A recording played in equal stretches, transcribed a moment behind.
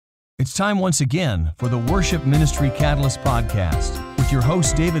It's time once again for the Worship Ministry Catalyst podcast with your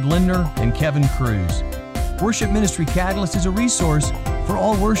hosts David Lindner and Kevin Cruz. Worship Ministry Catalyst is a resource for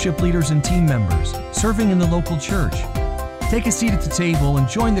all worship leaders and team members serving in the local church. Take a seat at the table and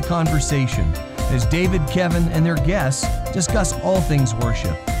join the conversation as David, Kevin, and their guests discuss all things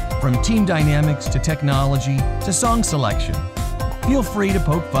worship, from team dynamics to technology to song selection. Feel free to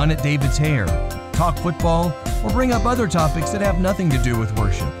poke fun at David's hair, talk football, or bring up other topics that have nothing to do with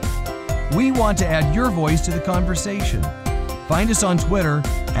worship. We want to add your voice to the conversation. Find us on Twitter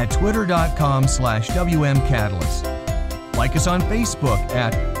at twitter.com/WMCatalyst. Like us on Facebook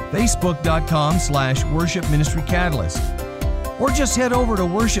at facebook.com/Worship Ministry Catalyst. Or just head over to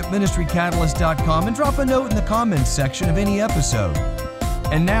worshipministrycatalyst.com and drop a note in the comments section of any episode.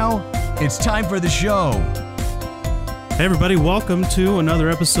 And now, it's time for the show. Hey everybody, welcome to another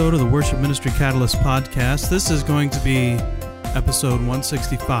episode of the Worship Ministry Catalyst podcast. This is going to be episode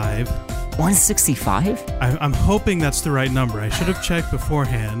 165. 165? I'm hoping that's the right number. I should have checked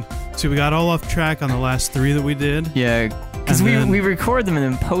beforehand. See, we got all off track on the last three that we did. Yeah, because we record them and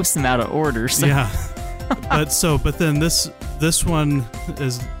then post them out of order. So. Yeah, but then this one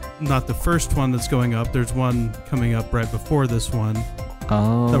is not the first one that's going up. There's one coming up right before this one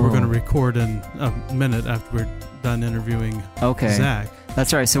that we're going to record in a minute after we're done interviewing Zach.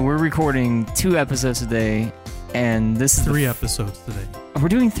 That's right. So we're recording 2 episodes today, and this is 3 episodes today. We're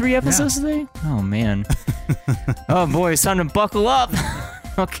doing 3 episodes today? Oh, man. Oh, boy, it's time to buckle up.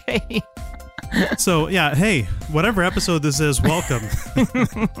 Okay. So, yeah, hey, whatever episode this is, welcome.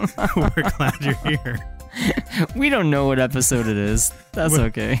 We're glad you're here. We don't know what episode it is. That's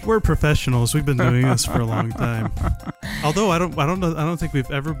okay. We're professionals. We've been doing this for a long time. Although I don't think we've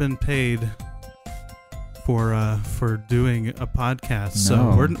ever been paid for doing a podcast,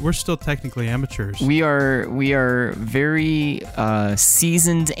 No. So we're still technically amateurs. We are very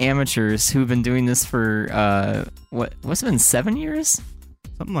seasoned amateurs who've been doing this for what's it been, 7 years?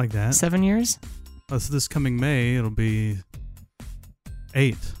 Something like that. 7 years? So this coming May, it'll be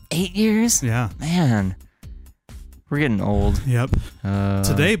 8. 8 years? Yeah. Man, we're getting old. Yep.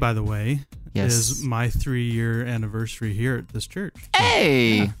 Today, by the way, yes, is my 3-year anniversary here at this church.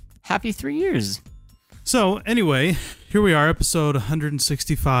 Hey, yeah. Happy 3 years. So, anyway, here we are, episode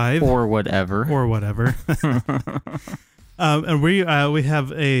 165. Or whatever. And we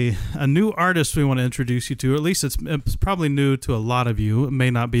have a new artist we want to introduce you to. At least it's probably new to a lot of you. It may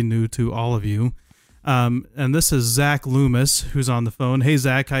not be new to all of you. And this is Zach Loomis, who's on the phone. Hey,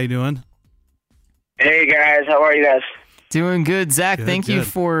 Zach, how you doing? Hey, guys. How are you guys? Doing good. Zach, Good, thank you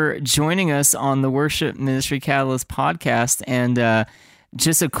for joining us on the Worship Ministry Catalyst podcast. And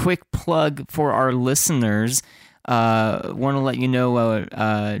just a quick plug for our listeners. Want to let you know,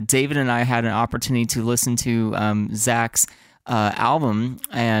 David and I had an opportunity to listen to Zach's album,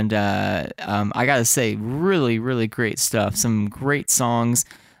 and I got to say, really, really great stuff. Some great songs,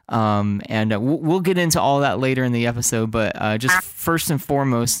 and we'll get into all that later in the episode, but just first and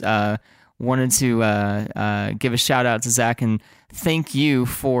foremost, wanted to give a shout out to Zach and thank you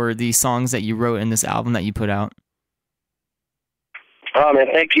for the songs that you wrote in this album that you put out. Oh, man,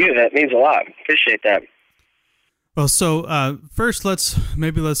 thank you. That means a lot. Appreciate that. Well, so first, let's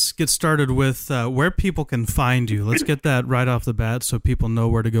get started with where people can find you. Let's get that right off the bat so people know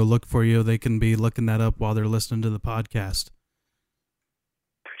where to go look for you. They can be looking that up while they're listening to the podcast.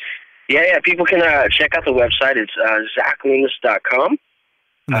 Yeah, people can check out the website. It's zachloomis.com.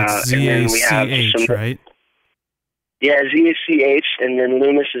 And that's Z-A-C-H, right? Yeah, Z-A-C-H, and then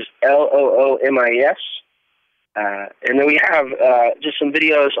Loomis is L-O-O-M-I-S. And then we have just some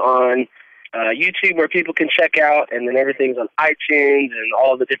videos on YouTube where people can check out, and then everything's on iTunes and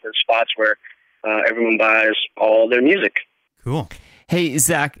all the different spots where everyone buys all their music. Cool. Hey,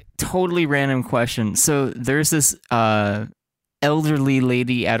 Zach, totally random question. So there's this elderly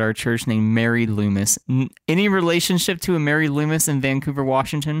lady at our church named Mary Loomis. Any relationship to a Mary Loomis in Vancouver,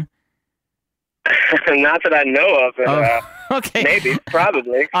 Washington? Not that I know of. Okay. Maybe,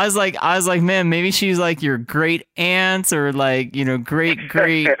 probably. I was like, man, maybe she's like your great aunt or like, great,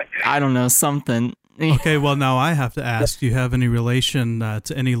 I don't know, something. Okay, well, now I have to ask, do you have any relation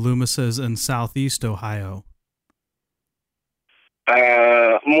to any Loomises in Southeast Ohio?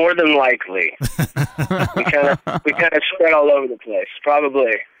 More than likely. we kind of spread all over the place,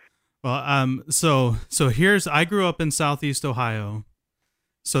 probably. Well, so I grew up in Southeast Ohio.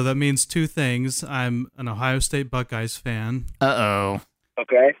 So that means 2 things. I'm an Ohio State Buckeyes fan. Uh-oh.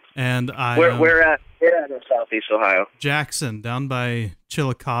 Okay. And I Where at in Southeast Ohio? Jackson, down by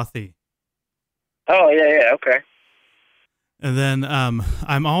Chillicothe. Oh, yeah, okay. And then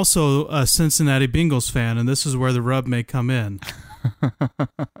I'm also a Cincinnati Bengals fan, and this is where the rub may come in.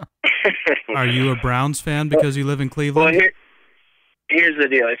 are you a Browns fan because you live in Cleveland? Well, here's the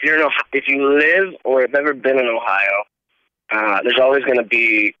deal. If you live or have ever been in Ohio, there's always going to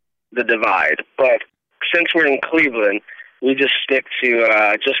be the divide. But since we're in Cleveland, we just stick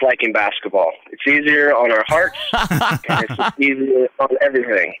to just liking basketball. It's easier on our hearts, and it's just easier on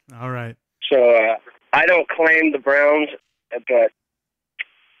everything. All right. So I don't claim the Browns, but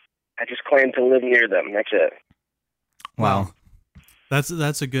I just claim to live near them. That's it. Wow.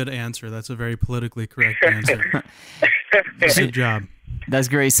 That's a good answer. That's a very politically correct answer. Good job. That's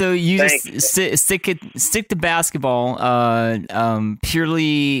great. So you just stick to basketball,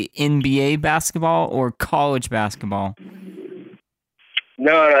 purely NBA basketball or college basketball?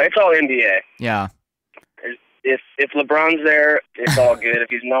 No, it's all NBA. Yeah. If LeBron's there, it's all good. If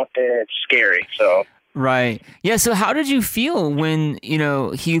he's not there, it's scary. So. Right. Yeah. So how did you feel when,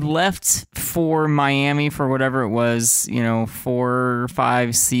 he left for Miami for whatever it was, 4 or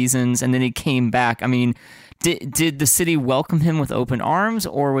 5 seasons, and then he came back? I mean, did the city welcome him with open arms,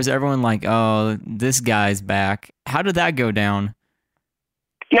 or was everyone like, oh, this guy's back? How did that go down?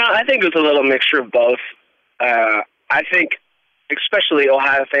 No, I think it was a little mixture of both. I think, especially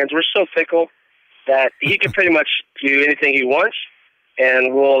Ohio fans, we're so fickle that he can pretty much do anything he wants,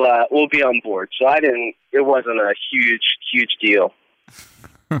 and we'll be on board. So it wasn't a huge deal.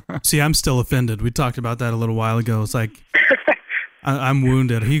 See, I'm still offended. We talked about that a little while ago. It's like, I'm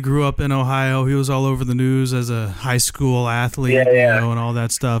wounded. He grew up in Ohio. He was all over the news as a high school athlete, and all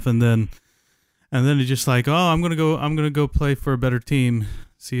that stuff. And then he's just like, oh, I'm gonna go play for a better team.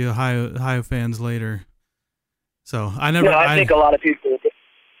 See Ohio fans later. So I think a lot of people,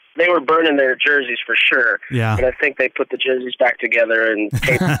 they were burning their jerseys for sure. Yeah. But I think they put the jerseys back together and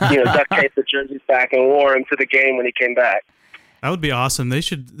duct taped the jerseys back and wore them to the game when he came back. That would be awesome. They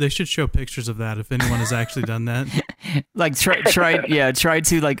should show pictures of that if anyone has actually done that. Like try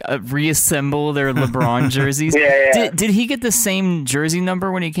to like reassemble their LeBron jerseys. Yeah. Did he get the same jersey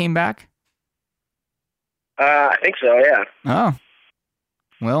number when he came back? I think so. Yeah. Oh.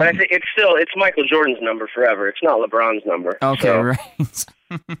 Well, but I think it's Michael Jordan's number forever. It's not LeBron's number. Okay, so. Right.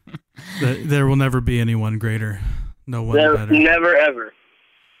 There will never be anyone greater. No one better. Never ever.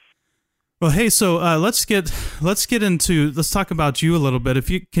 Well, hey, so let's talk about you a little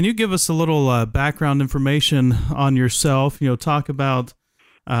bit. Can you give us a little background information on yourself? Talk about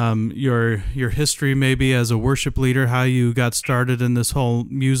your history, maybe as a worship leader, how you got started in this whole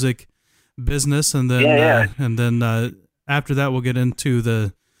music business, and then after that, we'll get into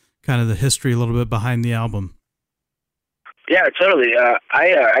the kind of the history a little bit behind the album. Yeah, totally.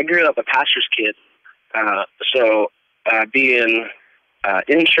 I grew up a pastor's kid, so being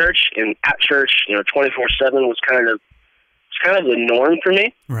in church and at church, 24/7 was kind of the norm for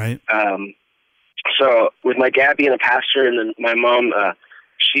me. Right. So with my dad being a pastor, and then my mom,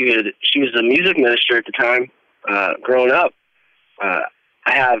 she was a music minister at the time. Growing up,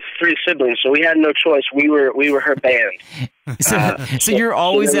 I have 3 siblings, so we had no choice. We were her band. So you're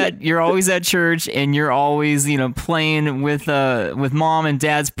always at church, and you're always playing with mom and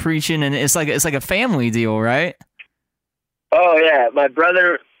dad's preaching, and it's like a family deal, right? Oh yeah, my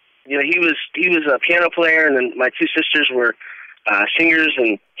brother, he was a piano player, and then my 2 sisters were singers,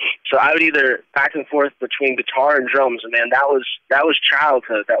 and so I would either back and forth between guitar and drums, and man, that was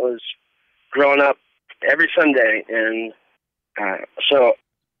childhood. That was growing up every Sunday, and so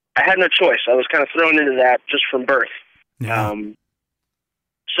I had no choice. I was kind of thrown into that just from birth. Yeah.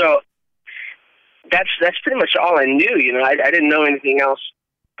 So that's pretty much all I knew. I didn't know anything else,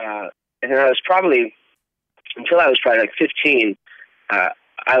 and then I was probably until I was probably like 15.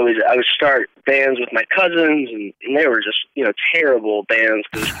 I would start bands with my cousins, and they were just terrible bands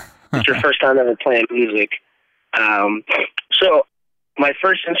because it's your first time ever playing music. So my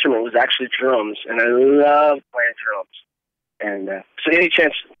first instrument was actually drums, and I love playing drums. And so any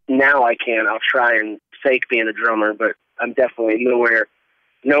chance now I'll try and fake being a drummer, but I'm definitely nowhere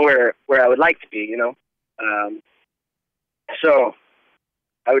where I would like to be, So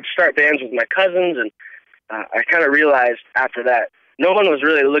I would start bands with my cousins, and I kind of realized after that, no one was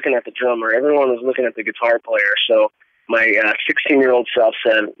really looking at the drummer. Everyone was looking at the guitar player. So my 16-year-old self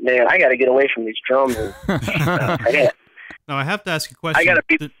said, man, I got to get away from these drums. Now I have to ask a question.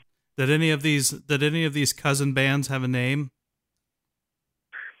 Did any of these cousin bands have a name?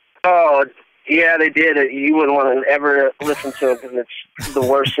 Oh, yeah, they did. You wouldn't want to ever listen to it because it's the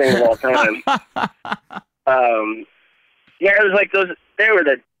worst thing of all time. Yeah, it was like those. They were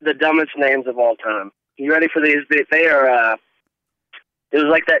the dumbest names of all time. You ready for these? They are. It was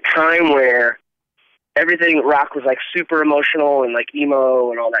like that time where everything rock was like super emotional and like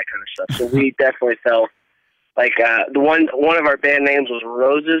emo and all that kind of stuff. So we definitely fell Like the one of our band names was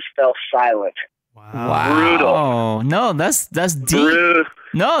Roses Fell Silent. Wow. Brutal. No, that's deep.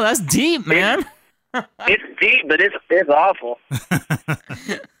 No, that's deep, man. It's deep, but it's awful.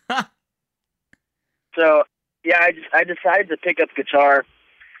 So yeah, I decided to pick up guitar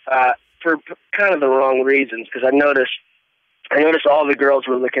for kind of the wrong reasons, because I noticed all the girls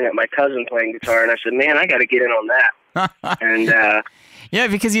were looking at my cousin playing guitar, and I said, man, I got to get in on that. And yeah,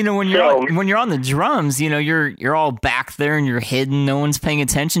 because when you're on the drums, you're all back there and you're hidden. No one's paying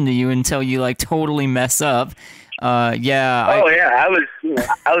attention to you until you like totally mess up. Yeah. I was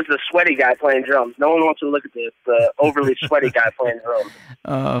the sweaty guy playing drums. No one wants to look at the overly sweaty guy playing drums.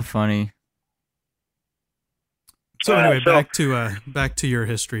 Oh, funny. So anyway, back to your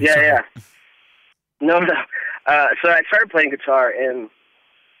history. Yeah, sorry. yeah. No. So I started playing guitar, and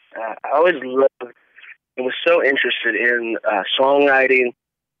I always loved and was so interested in songwriting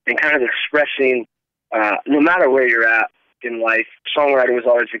and kind of expressing, no matter where you're at in life, songwriting was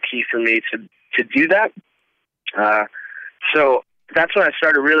always the key for me to do that. So that's when I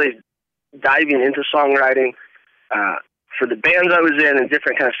started really diving into songwriting for the bands I was in and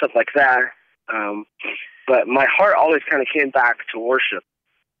different kind of stuff like that. But my heart always kind of came back to worship.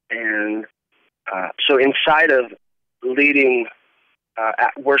 And so inside of leading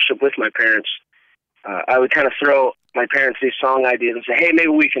at worship with my parents, I would kind of throw my parents these song ideas and say, hey, maybe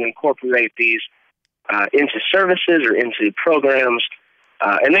we can incorporate these into services or into programs.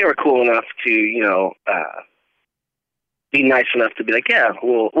 And they were cool enough to, be nice enough to be like, yeah,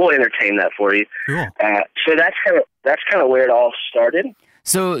 we'll entertain that for you. Cool. So that's kind of where it all started.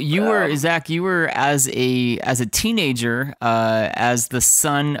 So you were, Zach, as a teenager, as the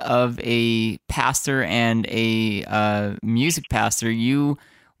son of a pastor and a music pastor, you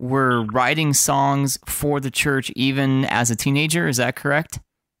were writing songs for the church even as a teenager. Is that correct?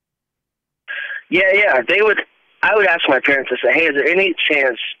 Yeah. I would ask my parents to say, hey, is there any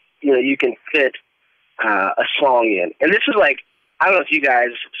chance, you can fit a song in? And this is like, I don't know if you guys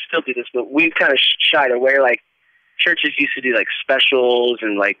still do this, but we've kind of shied away. Like, churches used to do like specials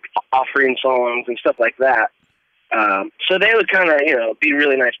and like offering songs and stuff like that. So they would kind of, be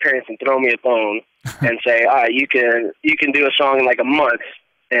really nice parents and throw me a bone and say, all right, you can do a song in like a month.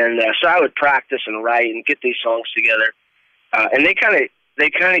 And so I would practice and write and get these songs together. And they kind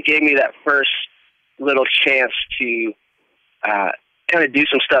of gave me that first little chance to kind of do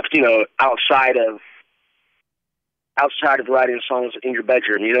some stuff, outside of writing songs in your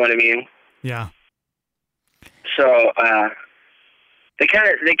bedroom. You know what I mean? Yeah. So they kind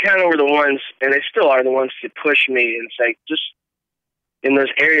of were the ones, and they still are the ones, to push me and say, just in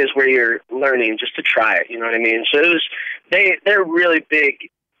those areas where you're learning, just to try it. You know what I mean? So it was they're really big.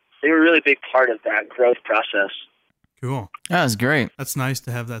 They were a really big part of that growth process. Cool. That was great. That's nice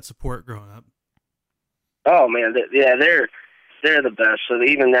to have that support growing up. Oh man, they're the best. So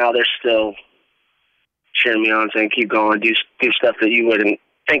even now, they're still cheering me on, saying, "Keep going, do stuff that you wouldn't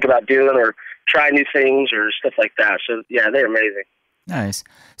think about doing, or try new things or stuff like that." So yeah, they're amazing. Nice.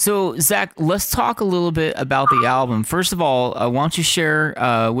 So Zach, let's talk a little bit about the album. First of all, why don't you share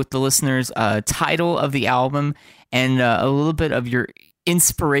with the listeners title of the album and a little bit of your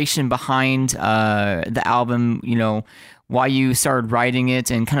inspiration behind the album, why you started writing it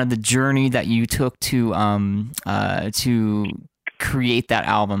and kind of the journey that you took to create that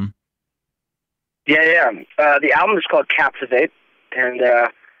album. Yeah. The album is called Captivate, and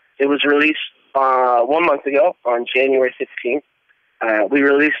it was released 1 month ago on January 15th. We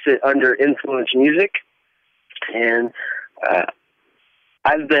released it under Influence Music, and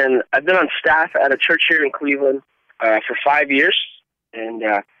I've been on staff at a church here in Cleveland for 5 years, and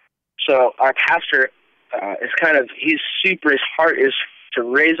so our pastor his heart is to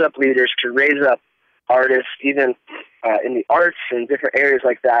raise up leaders, to raise up artists, even in the arts and different areas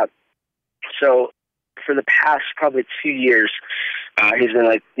like that. So for the past probably 2 years, he's been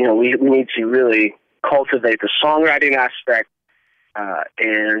like, we need to really cultivate the songwriting aspect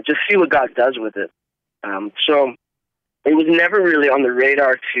and just see what God does with it. So it was never really on the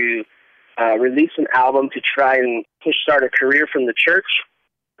radar to release an album to try and start a career from the church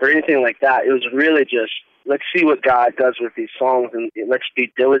or anything like that. It was really just, let's see what God does with these songs, and let's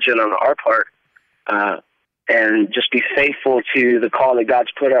be diligent on our part and just be faithful to the call that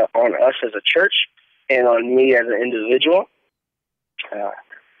God's put on us as a church and on me as an individual.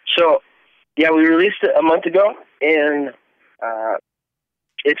 So, yeah, we released it a month ago, and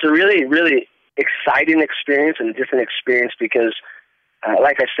it's a really, really exciting experience and a different experience because,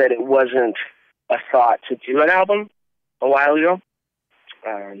 like I said, it wasn't a thought to do an album a while ago.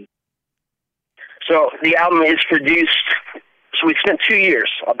 So the album is produced. So we spent 2 years.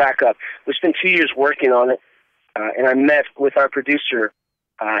 I'll back up. We spent 2 years working on it. and I met with our producer.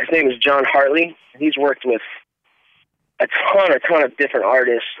 His name is John Hartley. He's worked with a ton of different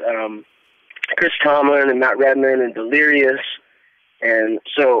artists, Chris Tomlin and Matt Redman and Delirious. And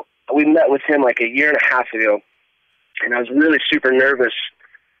so we met with him like a year and a half ago, and I was really super nervous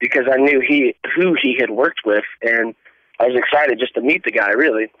because I knew who he had worked with, and I was excited just to meet the guy,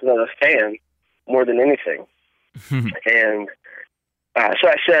 really, because I was a fan more than anything. And so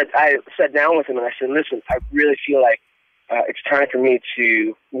I sat down with him and I said, listen, I really feel like it's time for me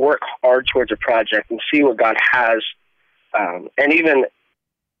to work hard towards a project and see what God has, and even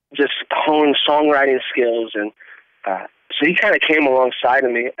just hone songwriting skills. And so he kind of came alongside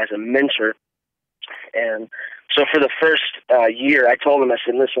of me as a mentor. And so for the first year, I told him, I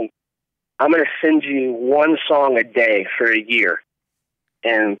said, listen, I'm going to send you one song a day for a year.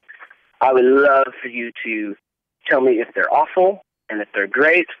 And I would love for you to tell me if they're awful and if they're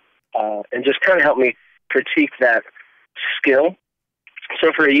great, and just kind of help me critique that skill.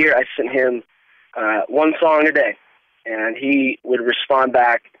 So for a year, I sent him one song a day, and he would respond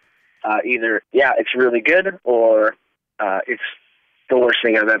back either, yeah, it's really good, or it's the worst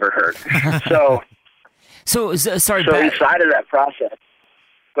thing I've ever heard. So sorry. So inside of that process,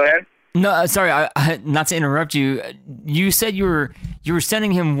 go ahead. No, sorry, I, not to interrupt you. You said you were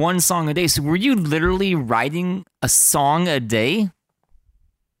sending him one song a day. So were you literally writing a song a day?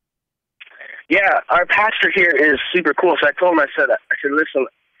 Yeah, our pastor here is super cool. So I told him, I said, listen,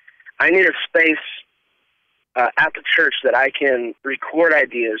 I need a space at the church that I can record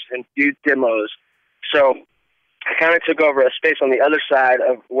ideas and do demos. So I kind of took over a space on the other side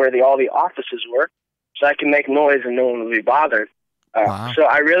of where all the offices were, so I can make noise and no one will be bothered. Wow. So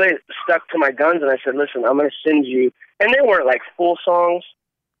I really stuck to my guns, and I said, listen, I'm going to send you, and they weren't like full songs.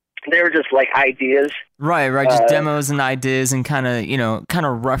 They were just like ideas. Right, just demos and ideas and kind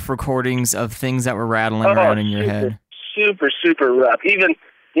of rough recordings of things that were rattling around in your head. Super rough. Even,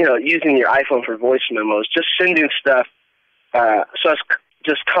 using your iPhone for voice memos, just sending stuff. So I was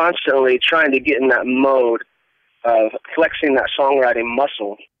just constantly trying to get in that mode of flexing that songwriting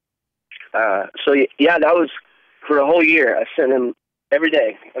muscle. So yeah, that was for a whole year. I sent him every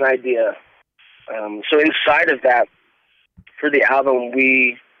day an idea. So inside of that, for the album,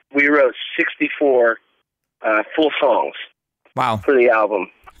 we wrote 64 full songs. Wow. For the album.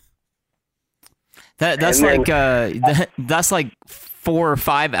 That's like 4 or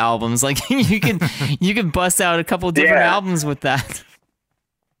 5 albums. Like you can bust out a couple different albums with that.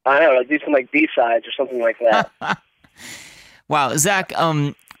 I know, like do some like B-sides or something like that. Wow, Zach.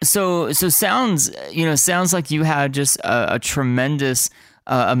 So sounds like you had just a tremendous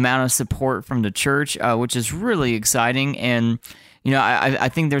amount of support from the church, which is really exciting. And I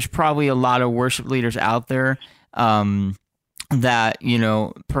think there's probably a lot of worship leaders out there that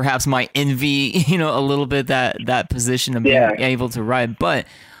perhaps might envy a little bit that position of being able to write. But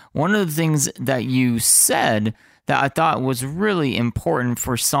one of the things that you said that I thought was really important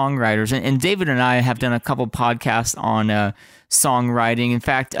for songwriters, and David and I have done a couple podcasts on songwriting. In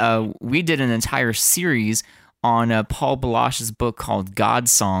fact, we did an entire series on Paul Baloch's book called God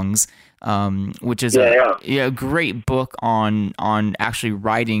Songs, which is a great book on actually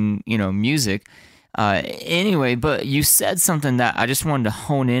writing music. Anyway, but you said something that I just wanted to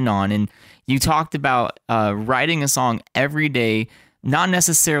hone in on, and you talked about writing a song every day, not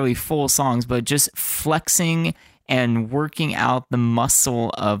necessarily full songs, but just flexing and working out the muscle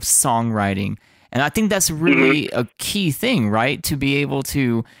of songwriting. And I think that's really a key thing, right? To be able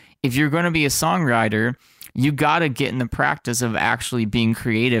to, if you're going to be a songwriter, you got to get in the practice of actually being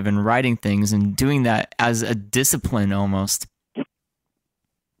creative and writing things and doing that as a discipline almost.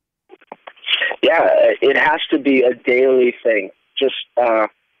 Yeah, it has to be a daily thing. Just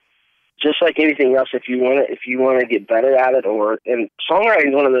like anything else, if you want to get better at it, and songwriting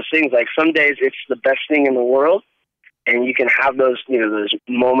is one of those things. Like some days it's the best thing in the world, and you can have those those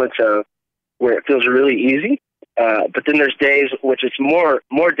moments of where it feels really easy. But then there's days, which it's more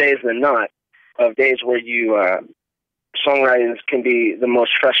days than not, of days where you songwriting can be the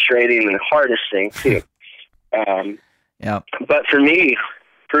most frustrating and hardest thing too. But for me,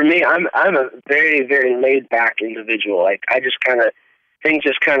 I'm a very, very laid back individual. Like things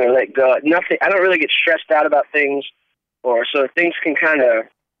just kind of let go. Nothing. I don't really get stressed out about things, so things can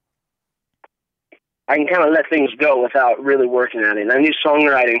I can kind of let things go without really working at it. And I knew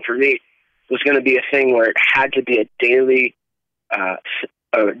songwriting for me was going to be a thing where it had to be a daily,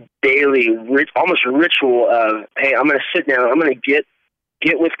 almost ritual of, hey, I'm going to sit down, I'm going to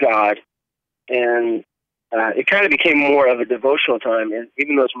get with God, and it kind of became more of a devotional time, and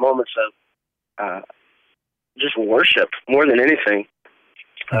even those moments of just worship more than anything.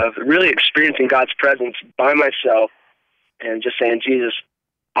 of really experiencing God's presence by myself and just saying, Jesus,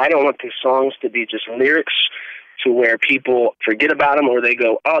 I don't want these songs to be just lyrics to where people forget about them or they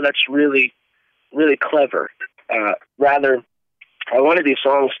go, oh, that's really, really clever. Rather, I wanted these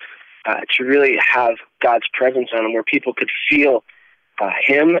songs to really have God's presence on them, where people could feel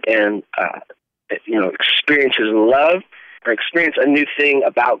Him and experience His love or experience a new thing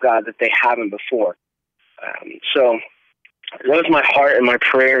about God that they haven't before. So that was my heart and my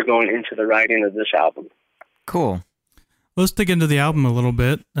prayer going into the writing of this album. Cool. Let's dig into the album a little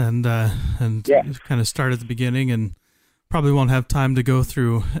bit and kind of start at the beginning, and probably won't have time to go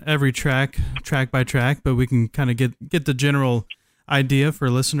through every track by track, but we can kind of get the general idea for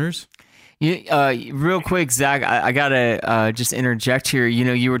listeners. Real quick, Zach, I gotta just interject here.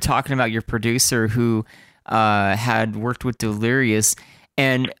 You were talking about your producer who had worked with Delirious,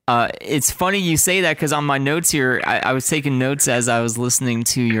 and it's funny you say that, because on my notes here, I was taking notes as I was listening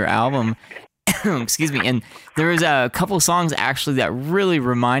to your album. Excuse me. And there was a couple of songs actually that really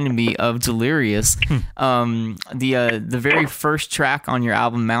reminded me of Delirious. The very first track on your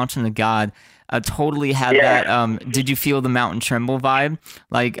album, Mountain of God, totally had that. Did you feel the Mountain Tremble vibe?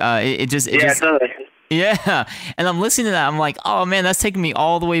 Like it just totally. Yeah. And I'm listening to that. I'm like, oh man, that's taking me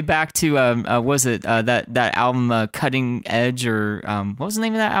all the way back to was it that album Cutting Edge, or what was the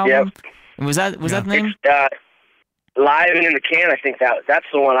name of that album? Yep. Was that the name? Live and in the Can, I think that's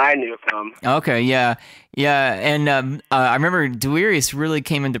the one I knew from. Okay, yeah. And I remember Delirious really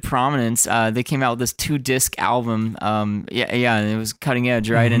came into prominence. They came out with this 2-disc album. And it was Cutting Edge,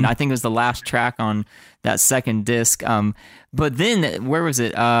 right? Mm-hmm. And I think it was the last track on that second disc. But then, where was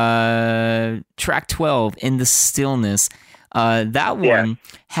it? Track 12, In the Stillness. That one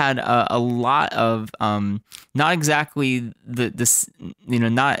had a lot of not exactly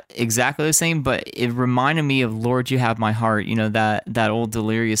not exactly the same, but it reminded me of Lord, You Have My Heart, that old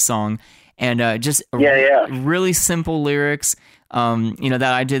Delirious song, and just really simple lyrics. That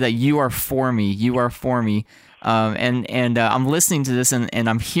idea that you are for me, and I'm listening to this and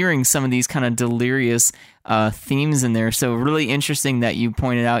I'm hearing some of these kind of Delirious themes in there. So really interesting that you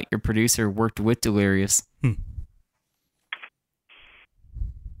pointed out your producer worked with Delirious.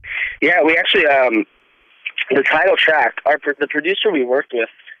 Yeah, we actually, the title track, the producer we worked with,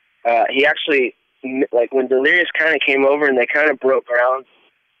 he actually, like when Delirious kind of came over and they kind of broke ground,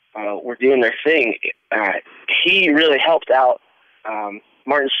 were doing their thing, he really helped out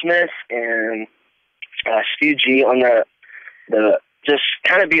Martin Smith and Stu G on the just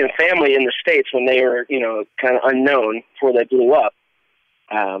kind of being family in the States when they were, kind of unknown before they blew up.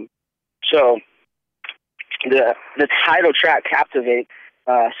 So the title track, Captivate,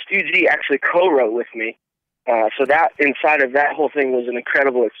 Stu G actually co-wrote with me. So that inside of that whole thing was an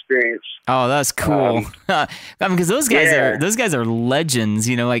incredible experience. Oh, that's cool. Because those guys are legends,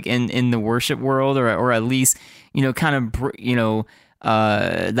 like in the worship world, or at least, kind of,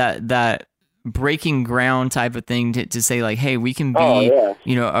 that breaking ground type of thing to say like, hey, we can be,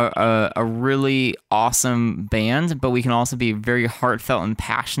 a really awesome band, but we can also be very heartfelt and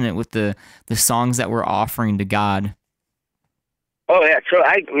passionate with the songs that we're offering to God. Oh yeah, so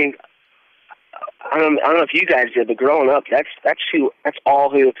I mean, I don't know if you guys did, but growing up, that's all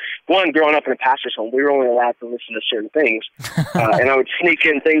who. One, growing up in a pastor's home, we were only allowed to listen to certain things, and I would sneak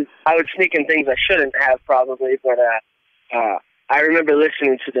in things I shouldn't have probably. But I remember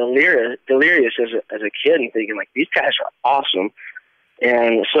listening to Delirious as a kid and thinking like, these guys are awesome.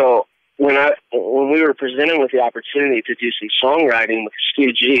 And so when we were presented with the opportunity to do some songwriting with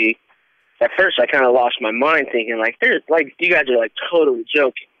Stu G, at first I kind of lost my mind thinking like, you guys are like totally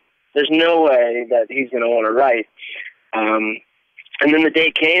joking. There's no way that he's going to want to write. And then the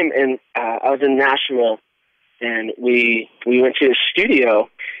day came, and I was in Nashville, and we went to his studio,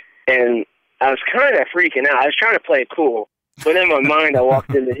 and I was kind of freaking out. I was trying to play it cool, but in my mind, I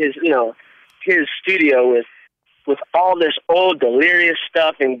walked into his studio with all this old Delirious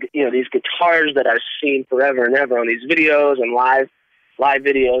stuff, and these guitars that I've seen forever and ever on these videos and live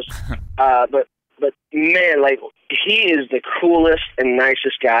videos. But man, like, he is the coolest and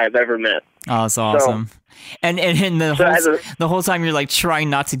nicest guy I've ever met. Oh, that's awesome. So, and the whole time you're like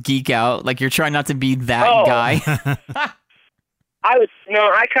trying not to geek out, like you're trying not to be that guy. I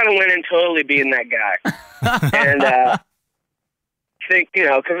kind of went in totally being that guy. And think,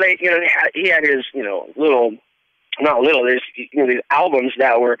 because he had his, there's these albums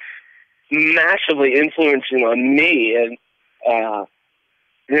that were massively influencing on me, and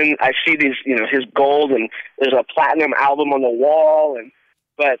then I see these, his gold, and there's a platinum album on the wall,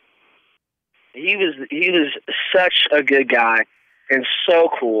 but he was such a good guy and so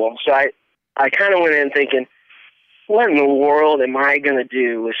cool. So I kind of went in thinking, what in the world am I going to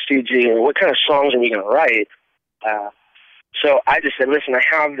do with Stu G, or what kind of songs are we going to write? So I just said, listen, I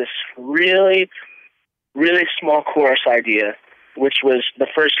have this really, really small chorus idea, which was the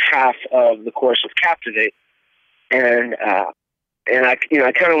first half of the chorus of Captivate. And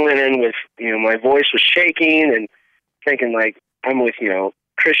I kind of went in with, my voice was shaking and thinking like, I'm with,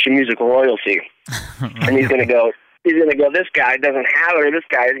 Christian musical royalty. And he's going to go, this guy doesn't have it, or this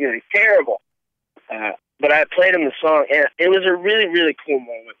guy is going to be terrible. But I played him the song, and it was a really, really cool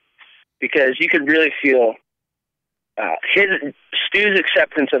moment, because you could really feel Stu's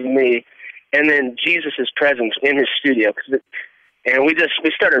acceptance of me, and then Jesus' presence in his studio. And we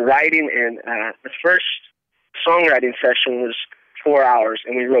started writing, and the first songwriting session was 4 hours,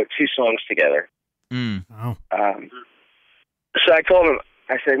 and we wrote 2 songs together. Wow. So I told him,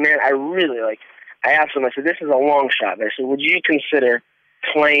 I said, man, I asked him, I said, this is a long shot. And I said, would you consider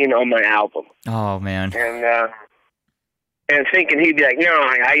playing on my album? Oh, man. And thinking he'd be like, no,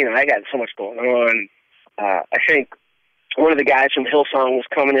 I got so much going on. I think one of the guys from Hillsong was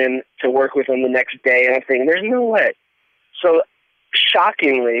coming in to work with him the next day, and I'm thinking, there's no way. So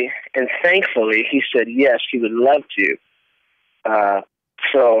shockingly and thankfully, he said yes, he would love to.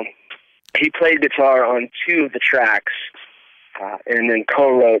 So he played guitar on 2 of the tracks, and then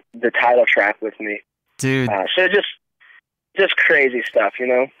co-wrote the title track with me. Dude. So just crazy stuff,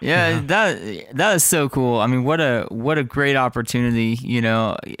 Yeah, that is so cool. I mean, what a great opportunity,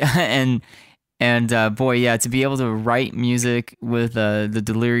 and boy, yeah, to be able to write music with the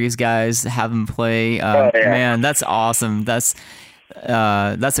Delirious guys, have them play, man, that's awesome. That's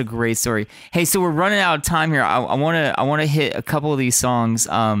a great story. Hey, so we're running out of time here. I want to hit a couple of these songs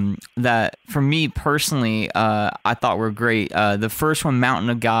that, for me personally, I thought were great. The first one, Mountain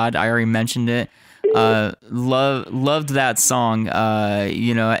of God, I already mentioned it. Loved that song.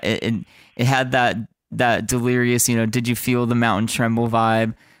 It had that Delirious, did you feel the mountain tremble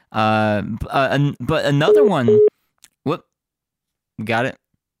vibe? But another one, whoop, got it.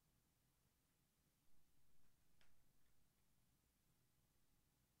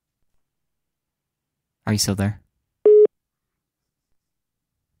 Are you still there?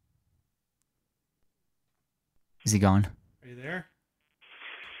 Is he gone? Are you there?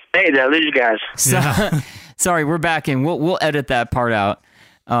 Hey, did I lose you guys? Sorry, we're back in. We'll edit that part out.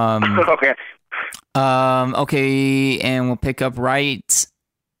 Okay. Okay, and we'll pick up right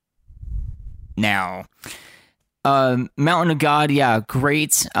now. Mountain of God, yeah,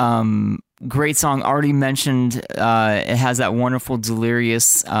 great. Great song. Already mentioned. It has that wonderful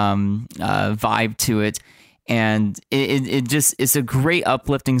Delirious vibe to it, and it's a great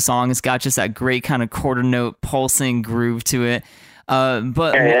uplifting song. It's got just that great kind of quarter note pulsing groove to it.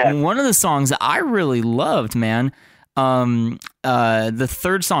 But one of the songs that I really loved, man, the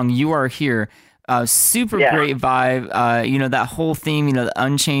third song, You Are Here, super great vibe. That whole theme, the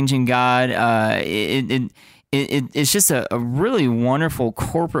unchanging God. It's just a really wonderful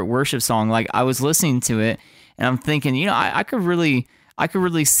corporate worship song. Like, I was listening to it and I'm thinking, I could really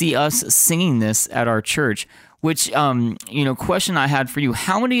see us singing this at our church. Which, question I had for you: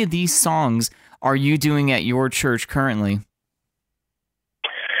 how many of these songs are you doing at your church currently?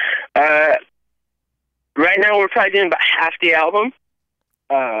 Right now we're probably doing about half the album.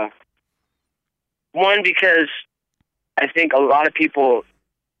 One, because I think a lot of people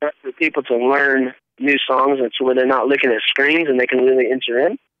to learn new songs, and so where they're not looking at screens and they can really enter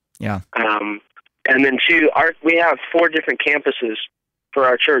in. Yeah. And then 2, we have 4 different campuses for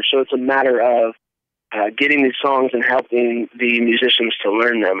our church, so it's a matter of getting these songs and helping the musicians to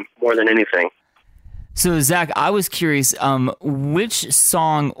learn them more than anything. So, Zach, I was curious, which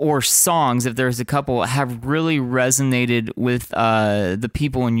song or songs, if there's a couple, have really resonated with the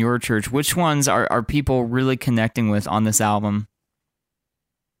people in your church? Which ones are people really connecting with on this album?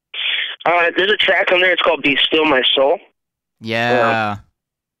 There's a track on there. It's called "Be Still My Soul." Yeah.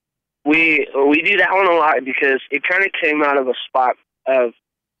 We do that one a lot because it kind of came out of a spot of,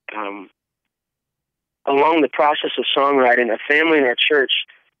 along the process of songwriting, a family in our church.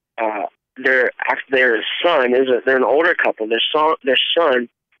 Their son they're an older couple. Their son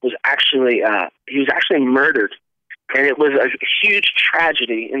was actually murdered, and it was a huge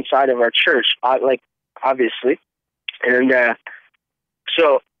tragedy inside of our church. Obviously, and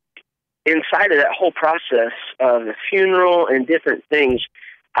so inside of that whole process of the funeral and different things,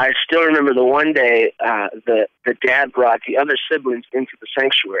 I still remember the one day the dad brought the other siblings into the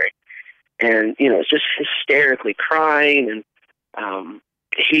sanctuary, and it's just hysterically crying, and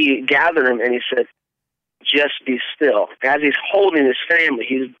he gathered them and he said, "Just be still." As he's holding his family,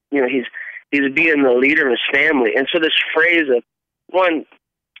 he's being the leader of his family, and so this phrase of, one,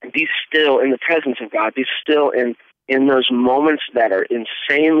 be still in the presence of God, be still in in those moments that are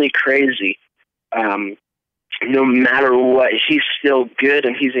insanely crazy, no matter what, he's still good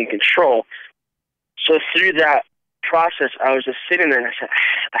and he's in control. So through that process, I was just sitting there and I said,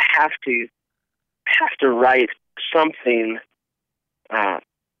 I have to write something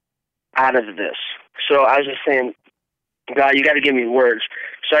out of this. So I was just saying, God, you got to give me words.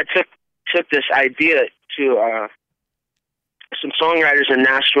 So I took this idea to some songwriters in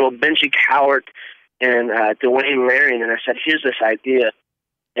Nashville, Benji Cowart and Dwayne Larian, and I said, here's this idea.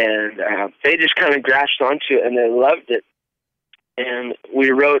 And they just kind of grasped onto it, and they loved it. And we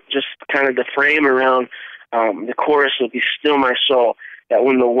wrote just kind of the frame around the chorus of Be Still My Soul, that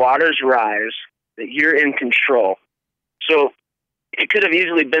when the waters rise, that you're in control. So it could have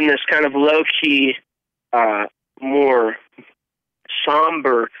easily been this kind of low-key, more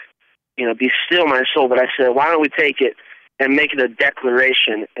somber, Be Still My Soul. But I said, why don't we take it and make it a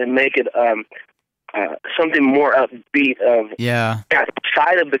declaration and make it something more upbeat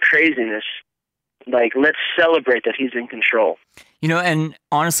outside of the craziness. Like, let's celebrate that he's in control. And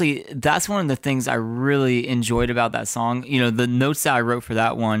honestly, that's one of the things I really enjoyed about that song. The notes that I wrote for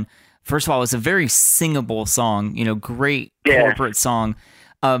that one, first of all, it's a very singable song, great corporate song.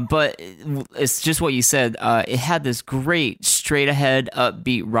 But it's just what you said. It had this great straight ahead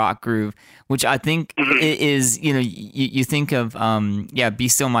upbeat rock groove, which I think is, you think of, Be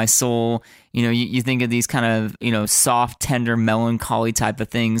Still My Soul, you think of these kind of, soft, tender, melancholy type of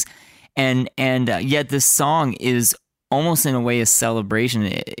things. And yet this song is almost in a way a celebration.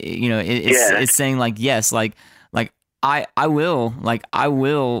 It's saying like, yes, like I will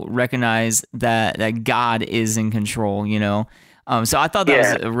recognize that God is in control, So I thought that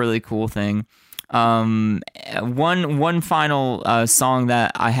was a really cool thing. One final song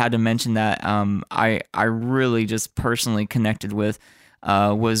that I had to mention that I really just personally connected with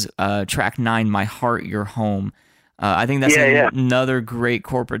was track 9, My Heart, Your Home. I think that's another great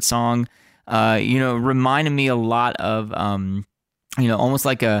corporate song. Reminded me a lot of almost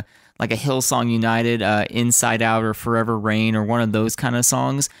like a Hillsong United, Inside Out or Forever Rain or one of those kind of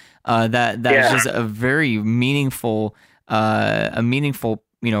songs. That is just a very meaningful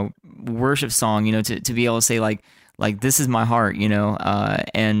worship song, to be able to say like this is my heart, I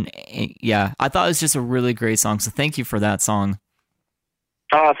thought it was just a really great song. So thank you for that song.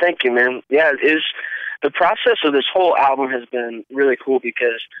 Oh, thank you, man. Yeah, the process of this whole album has been really cool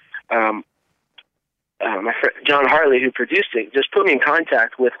because my friend John Hartley, who produced it, just put me in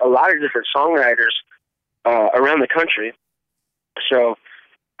contact with a lot of different songwriters around the country. So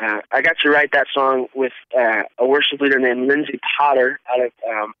I got to write that song with a worship leader named Lindsay Potter out of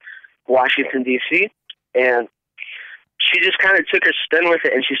Washington, D.C., and she just kind of took her spin with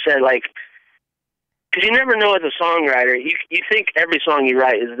it, and she said, because you never know as a songwriter, you think every song you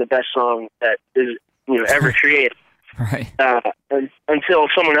write is the best song that is ever created. Right. Until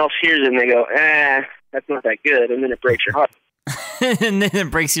someone else hears it and they go, that's not that good, and then it breaks your heart. And then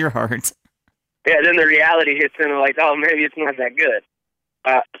it breaks your heart. Yeah, then the reality hits in, like, oh, maybe it's not that good.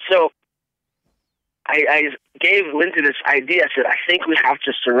 So I gave Lindsay this idea. I said, I think we have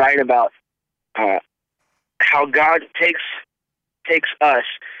just to write about how God takes us,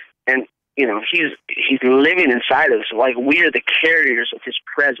 and He's living inside of us. Like, we are the carriers of His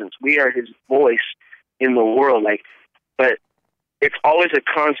presence. We are His voice in the world. But it's always a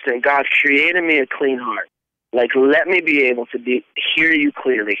constant. God, create in me a clean heart. Let me be able to hear you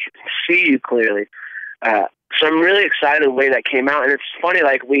clearly, see you clearly. So I'm really excited the way that came out. And it's funny,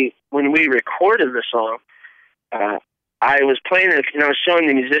 when we recorded the song, I was playing it, I was showing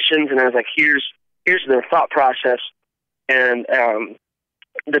the musicians, and I was like, here's the thought process. And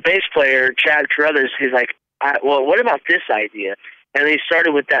the bass player, Chad Carruthers, he's like, well, what about this idea? And he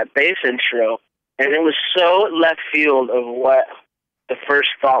started with that bass intro, and it was so left field of what the first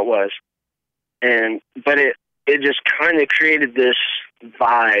thought was. But it just kind of created this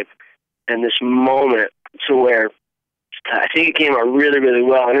vibe and this moment to where I think it came out really, really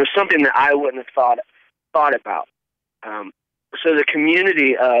well. And it was something that I wouldn't have thought about. So the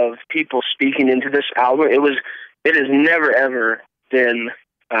community of people speaking into this album, it has never, ever been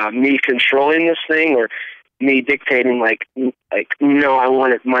me controlling this thing or me dictating no, I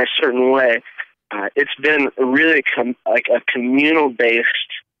want it my certain way. It's been really a communal based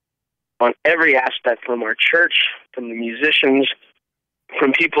on every aspect, from our church, from the musicians,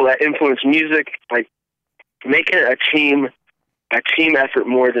 from people that influence music, making it a team effort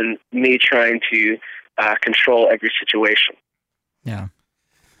more than me trying to control every situation. Yeah.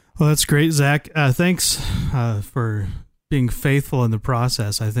 Well, that's great, Zach. Thanks for being faithful in the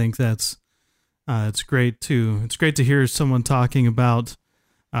process. I think that's it's great to hear someone talking about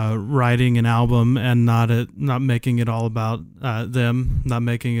writing an album and not making it all about them, not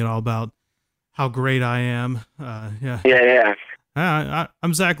making it all about how great I am. Yeah.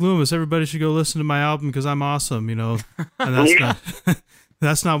 I'm Zach Loomis. Everybody should go listen to my album because I'm awesome, and that's not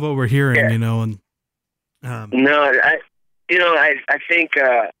that's not what we're hearing, And no, I think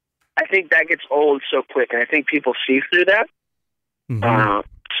that gets old so quick, and I think people see through that. Mm-hmm.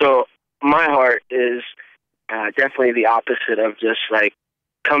 So my heart is definitely the opposite of just like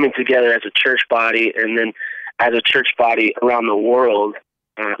coming together as a church body, and then as a church body around the world,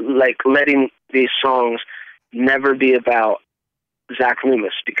 like letting these songs never be about Zach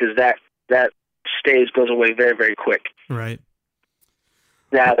Loomis, because that goes away very, very quick. Right.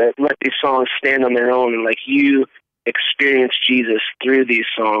 Now, let these songs stand on their own, and like you experience Jesus through these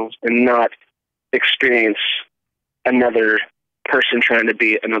songs, and not experience another person trying to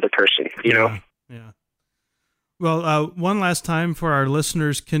be another person. Yeah. Well, one last time for our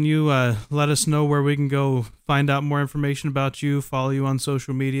listeners, can you let us know where we can go find out more information about you, follow you on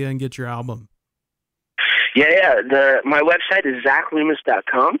social media, and get your album? Yeah. My website is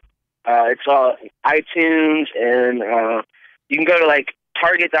zachloomis.com. It's all iTunes, and you can go to like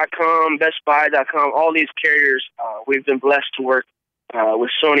Target.com, BestBuy.com, all these carriers. We've been blessed to work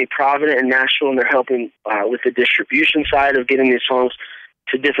with Sony Provident in Nashville, and they're helping with the distribution side of getting these songs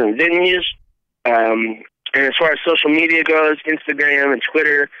to different venues. And as far as social media goes, Instagram and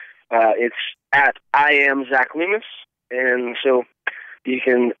Twitter, it's at I am Zach Loomis, and so you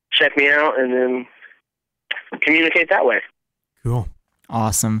can check me out and then communicate that way. Cool.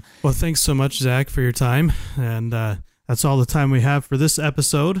 Awesome. Well, thanks so much, Zach, for your time, and that's all the time we have for this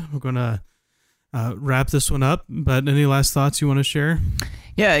episode. We're going to wrap this one up, but any last thoughts you want to share?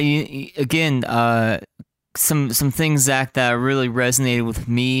 Yeah, again, some things, Zach, that really resonated with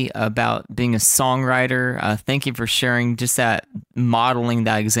me about being a songwriter. Thank you for sharing just that, modeling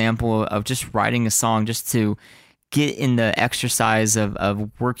that example of just writing a song just to get in the exercise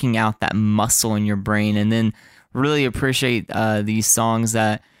of working out that muscle in your brain, and then really appreciate these songs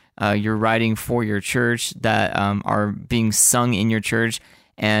that you're writing for your church that are being sung in your church.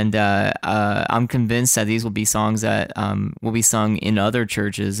 And I'm convinced that these will be songs that will be sung in other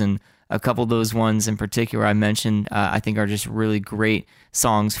churches, and a couple of those ones in particular I mentioned, I think are just really great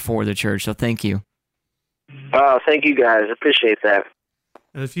songs for the church. So thank you. Thank you, guys. Appreciate that.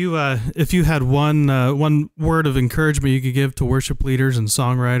 And if you had one word of encouragement you could give to worship leaders and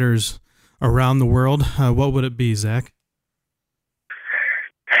songwriters around the world, what would it be, Zach?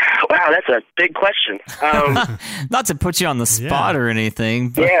 Wow, that's a big question. Not to put you on the spot or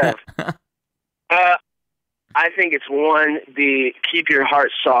anything. But yeah. I think it's one, keep your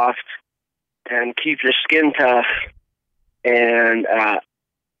heart soft and keep your skin tough, and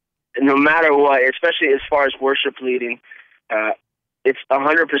no matter what, especially as far as worship leading, it's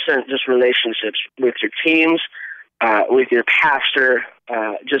 100% just relationships with your teams, with your pastor.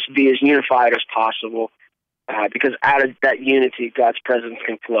 Just be as unified as possible, because out of that unity, God's presence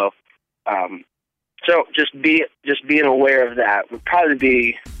can flow. So just being aware of that would probably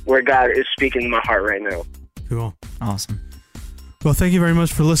be where God is speaking to my heart right now. Cool. Awesome. Well, thank you very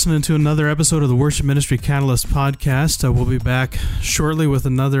much for listening to another episode of the Worship Ministry Catalyst podcast. We'll be back shortly with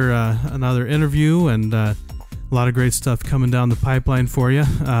another interview, and a lot of great stuff coming down the pipeline for you.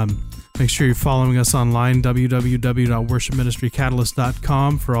 Make sure you're following us online,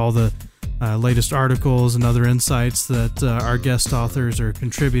 www.worshipministrycatalyst.com, for all the latest articles and other insights that our guest authors are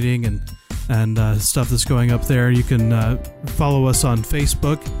contributing, and stuff that's going up there. You can follow us on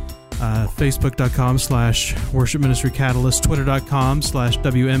Facebook, facebook.com/worshipministrycatalyst,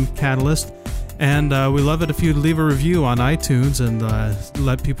 twitter.com/WMCatalyst. And we love it if you'd leave a review on iTunes and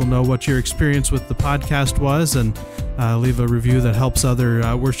let people know what your experience with the podcast was, and leave a review that helps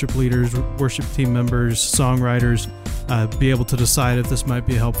other worship leaders, worship team members, songwriters be able to decide if this might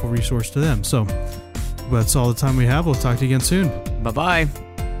be a helpful resource to them. So that's all the time we have. We'll talk to you again soon. Bye-bye.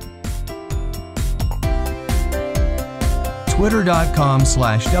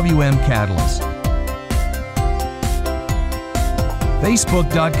 Twitter.com/WMCatalyst.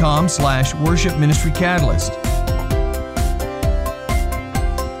 Facebook.com/Worship Ministry Catalyst.